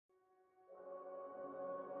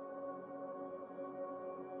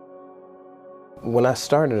When I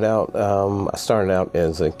started out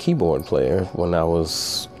as a keyboard player. When I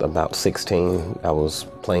was about 16, I was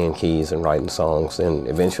playing keys and writing songs, and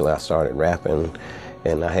eventually I started rapping.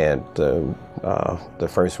 And I had the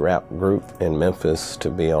first rap group in Memphis to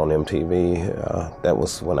be on MTV. That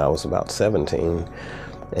was when I was about 17.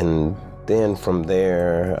 And then from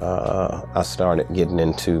there, I started getting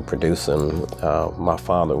into producing. My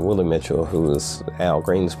father, Willie Mitchell, who was Al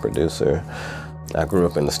Green's producer, I grew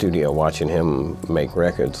up in the studio watching him make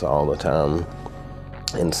records all the time.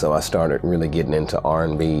 And so I started really getting into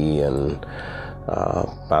R&B, and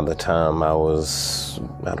by the time I was,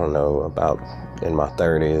 I don't know, about in my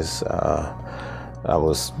 30s, I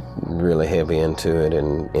was really heavy into it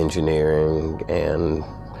in engineering, and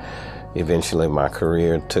eventually my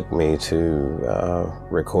career took me to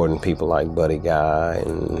recording people like Buddy Guy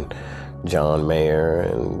and John Mayer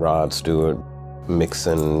and Rod Stewart,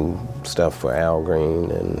 mixing stuff for Al Green,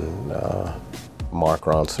 and Mark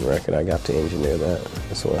Ronson record. I got to engineer that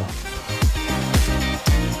as well.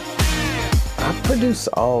 I produce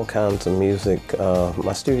all kinds of music.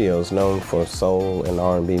 My studio is known for soul and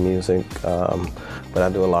R&B music, but I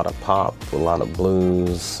do a lot of pop, a lot of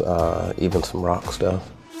blues, even some rock stuff.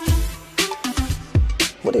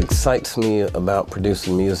 What excites me about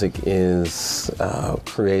producing music is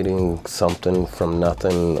creating something from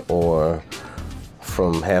nothing, or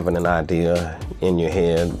from having an idea in your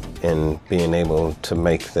head and being able to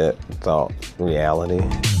make that thought reality.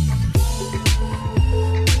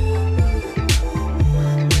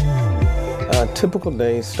 A typical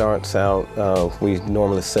day starts out, we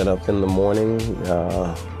normally set up in the morning,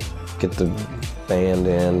 get the band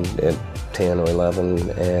in at 10 or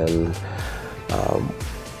 11, and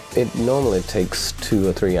it normally takes 2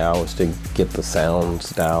 or 3 hours to get the sounds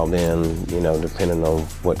dialed in, you know, depending on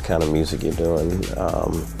what kind of music you're doing.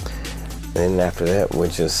 And after that, we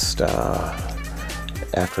just,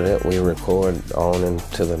 after that we record on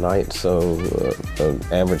into the night. So the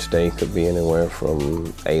average day could be anywhere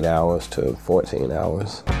from 8 hours to 14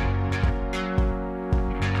 hours.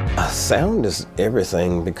 Sound is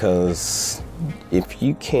everything, because if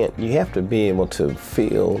you can't, you have to be able to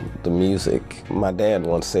feel the music. My dad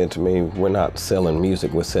once said to me, we're not selling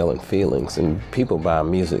music, we're selling feelings, and people buy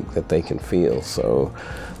music that they can feel, so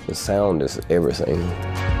the sound is everything.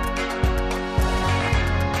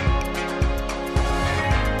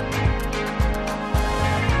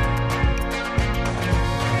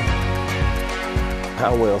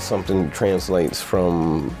 How well something translates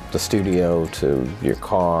from the studio to your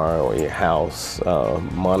car or your house,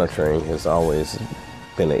 monitoring has always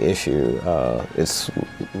been an issue. It's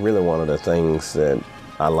really one of the things that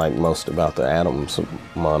I like most about the Adams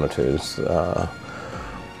monitors.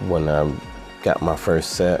 When I got my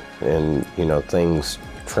first set, and you know, things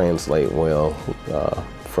translate well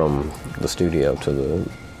from the studio to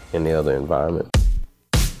any other environment.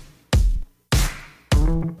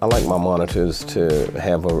 I like my monitors to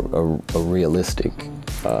have a realistic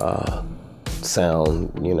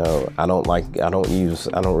sound. You know, I don't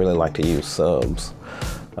really like to use subs.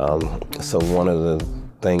 So one of the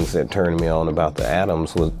things that turned me on about the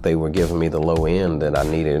Adams was they were giving me the low end that I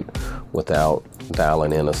needed without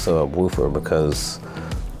dialing in a subwoofer, because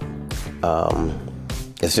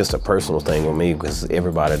it's just a personal thing with me, because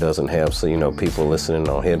everybody doesn't have, so you know, people listening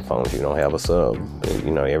on headphones, you don't have a sub.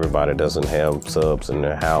 You know, everybody doesn't have subs in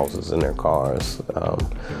their houses, in their cars.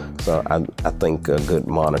 So I think a good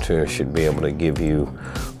monitor should be able to give you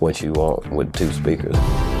what you want with 2 speakers.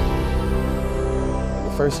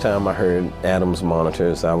 The first time I heard Adams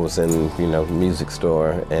monitors, I was in, you know, music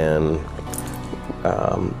store, and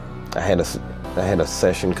I had a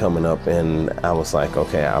session coming up, and I was like,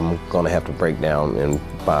 okay, I'm gonna have to break down and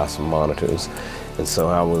buy some monitors. And so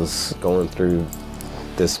I was going through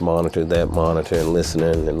this monitor, that monitor, and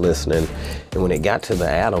listening. And when it got to the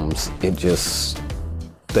Adams,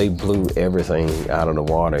 they blew everything out of the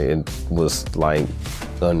water. It was like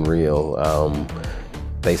unreal.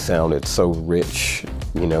 They sounded so rich,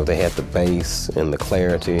 you know, they had the bass and the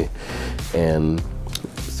clarity. And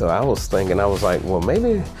so I was thinking, I was like, well,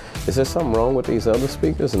 maybe, is there something wrong with these other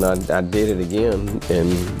speakers? And I did it again,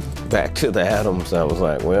 and back to the Adams. I was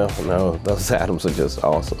like, well, no, those Adams are just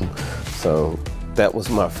awesome. So that was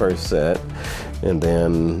my first set. And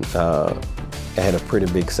then I had a pretty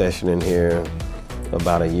big session in here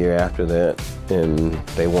about a year after that, and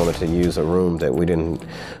they wanted to use a room that we didn't,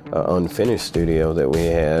 unfinished studio that we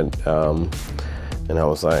had. And I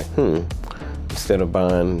was like, instead of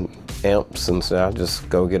buying amps and stuff, I'll just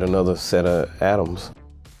go get another set of Adams.